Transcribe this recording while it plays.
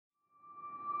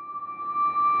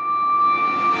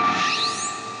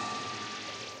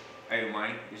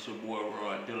It's your boy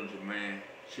Rod Dillinger, man.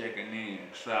 Checking in,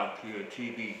 South Kill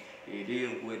TV. It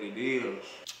is what it is.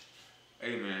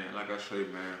 Hey man, like I say,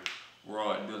 man,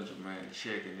 Rod Dillinger, man,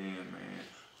 checking in, man.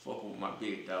 Fucking with my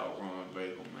big dog, Ron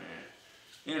Bagel, man.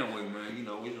 Anyway, man, you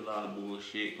know, there's a lot of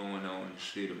bullshit going on in the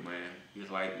city, man. It's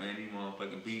like, man, these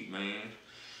motherfucking beat, man,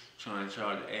 trying to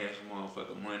charge the ass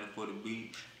motherfucking money for the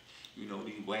beats. You know,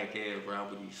 these whack ass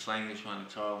rappers, these singers trying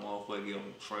to charge motherfuckers get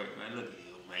on the track, man. Look at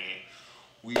here, man.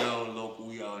 We all local,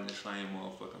 we all in the same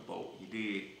motherfucking boat. You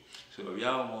dig? So if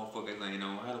y'all motherfuckers ain't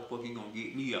on, how the fuck you gonna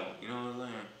get me out? You know what I'm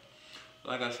saying?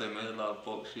 Like I said, man, there's a lot of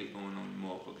fuck shit going on in the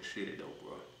motherfucking city though,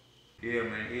 bro. Yeah,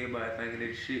 man, everybody thinking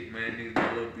that shit, man. Niggas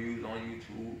got a little views on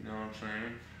YouTube, you know what I'm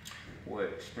saying?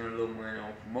 What, spend a little money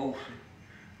on promotion.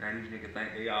 Now these niggas think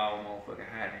they all motherfucking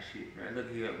hiding shit, man.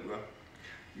 Look here, bro.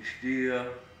 You still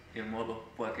in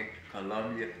motherfucking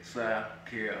Columbia, South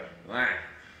Carolina.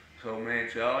 So, man,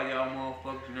 to all y'all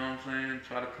motherfuckers, you know what I'm saying?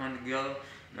 Try to come together,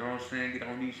 you know what I'm saying? Get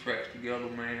on these tracks together,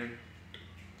 man.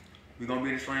 We gonna be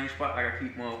in the same spot like I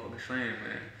keep motherfucking saying,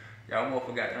 man. Y'all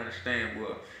motherfuckers got to understand,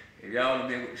 well, if y'all have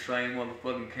been with the same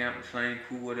motherfucking camp, the same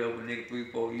crew, whatever, nigga,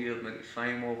 3-4 years, making the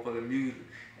same motherfucking music,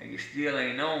 and you still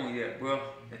ain't on yet, bro,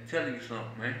 that's telling you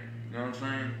something, man. You know what I'm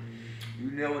saying? You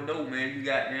never know, man. You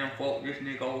goddamn fuck this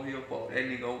nigga over here, fuck that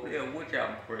nigga over there. What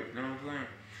y'all crazy, you know what I'm saying?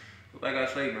 But like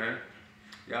I say, man,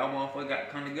 y'all motherfuckers got to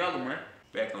come together, man.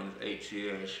 Back on this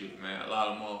ATL shit, man. A lot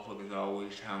of motherfuckers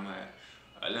always talking about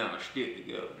Atlanta stick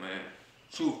together, man.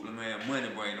 Truthfully, man, money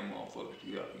bring them motherfuckers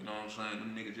together. You know what I'm saying?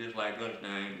 Them niggas just like us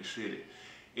down in the city.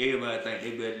 Everybody think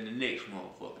they better than the next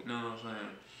motherfucker. You know what I'm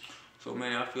saying? So,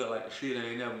 man, I feel like the shit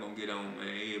ain't never gonna get on, man.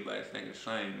 Everybody think the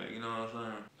same, man. You know what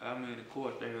I'm saying? I mean, of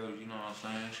course, they heard, you know what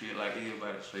I'm saying? Shit like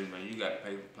everybody say, man, you got to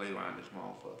pay for play around this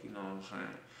motherfucker. You know what I'm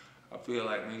saying? I feel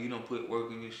like, man, you don't put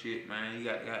work in your shit, man. You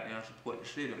got to goddamn support the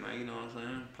city, man. You know what I'm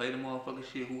saying? Play the motherfucking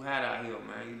shit who had out here,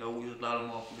 man. You know, there's a lot of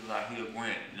motherfuckers out here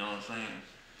granted, you know what I'm saying?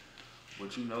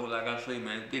 But you know, like I say,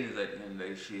 man, business at the end of the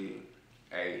day, shit.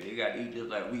 Hey, they got to eat just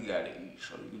like we got to eat.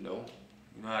 So, you know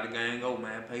how the game go,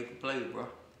 man. Pay for play, bro.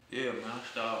 Yeah, man, I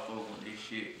started fucking with this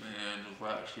shit, man. This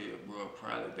rock shit, bro.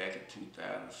 Probably back in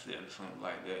 2007, something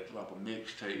like that. Drop a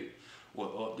mixtape, or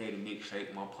updated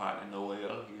mixtape. My partner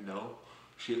Noel, you know.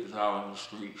 Shit was all on the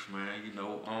streets, man, you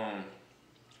know.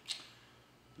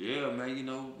 Yeah, man, you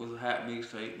know, it was a hot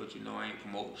mixtape, but you know, I ain't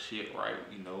promoting shit right,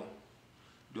 you know.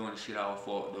 Doing the shit all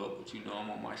fucked up, but you know, I'm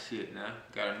on my shit now.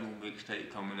 Got a new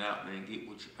mixtape coming out, man. Get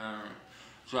what you earn.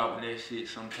 Dropping that shit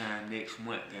sometime next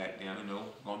month, goddamn, you know.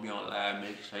 Gonna be on live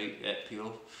mixtape at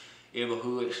Pill. Every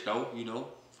hood store, you know.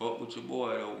 Fuck with your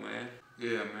boy though, man.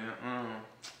 Yeah, man,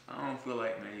 I don't feel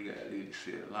like, man, you gotta leave the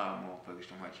city. A lot of motherfuckers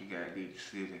talking about you gotta leave the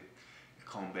city and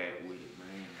come back with it,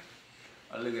 man.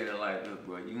 I look at it like this,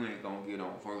 bro. You ain't gonna get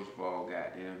on first of all,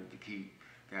 goddamn, to keep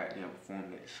goddamn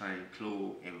performing at the same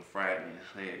club every Friday and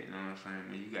Saturday, you know what I'm saying?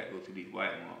 Man, you gotta go to these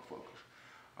white motherfuckers.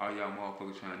 All y'all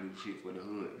motherfuckers trying to do shit for the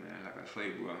hood, man. Like I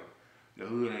say, bro, the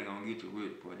hood ain't gonna get you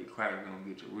rich, bro. The crackers gonna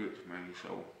get you rich, man.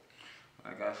 So,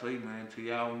 like I say, man, till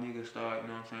y'all niggas start, you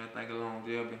know what I'm saying, think of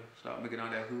longevity, start making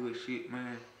all that hood shit,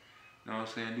 man. You know what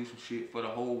I'm saying? Do some shit for the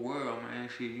whole world, man.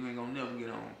 Shit, you ain't gonna never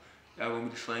get on. Y'all gonna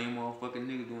be the same motherfucking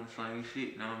niggas doing the same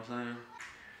shit, you know what I'm saying?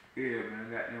 Yeah, man,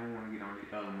 goddamn wanna get on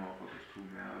these other motherfuckers too,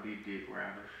 man. All these dick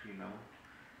rappers, you know.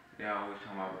 They always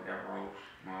talking about that roast,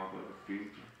 motherfucker,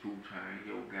 Future, 2 Chainz,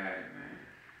 yo, guy, man.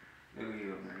 Look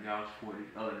here, man. Y'all support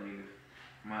these other niggas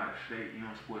from out of state. You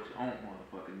don't support your own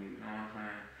motherfucking niggas, you know what I'm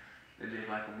saying? They're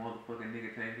just like a motherfucking nigga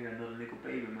taking care of another nigga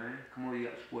baby, man. Come on, you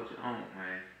gotta support your own,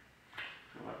 man.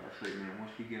 So like I say, man,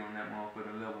 once we get on that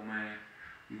motherfucking level, man,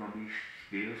 we gonna be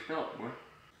still stuck, bro.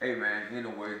 Hey, man,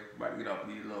 anyway, about to get off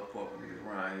these little fucking niggas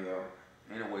around here.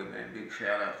 Anyway, man, big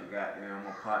shout out to goddamn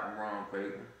my partner Ron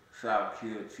Bagel, South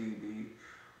Kill TV,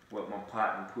 with my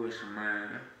partner Pushing,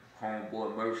 man,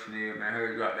 homeboy Mercenary, man. I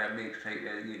heard drop that mixtape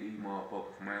that get these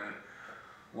motherfuckers, man.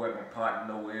 With my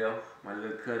partner Noel, my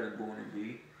little cousin Booney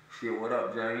B. Shit, what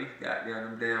up, James? Goddamn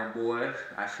them damn boys.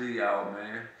 I see y'all,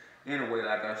 man. Anyway,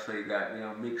 like I say,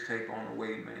 goddamn mixtape on the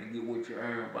way, man. Get what you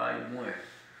earn, volume 1.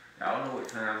 Y'all know what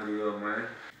time it is, man.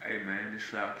 Hey, man, this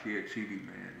South Kill TV,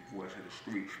 man. The voice of the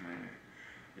streets, man.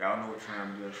 Y'all know what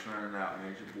time it is. Signing out,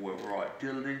 man. It's your boy Rod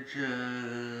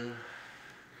Dillinger.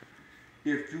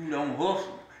 If you don't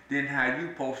hustle, then how you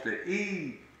supposed to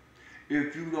eat?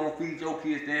 If you don't feed your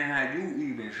kids, then how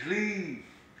you even sleep?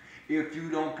 If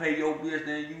you don't pay your bills,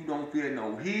 then you don't feel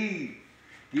no heat.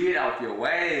 Get off your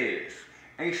ass.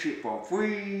 Ain't shit for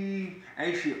free.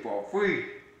 Ain't shit for free.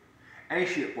 Ain't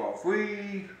shit for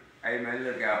free. Hey, man,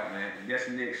 look out, man. That's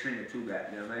the next single too,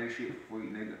 goddamn. Ain't shit for free,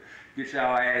 nigga. Get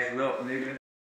y'all asses up, nigga.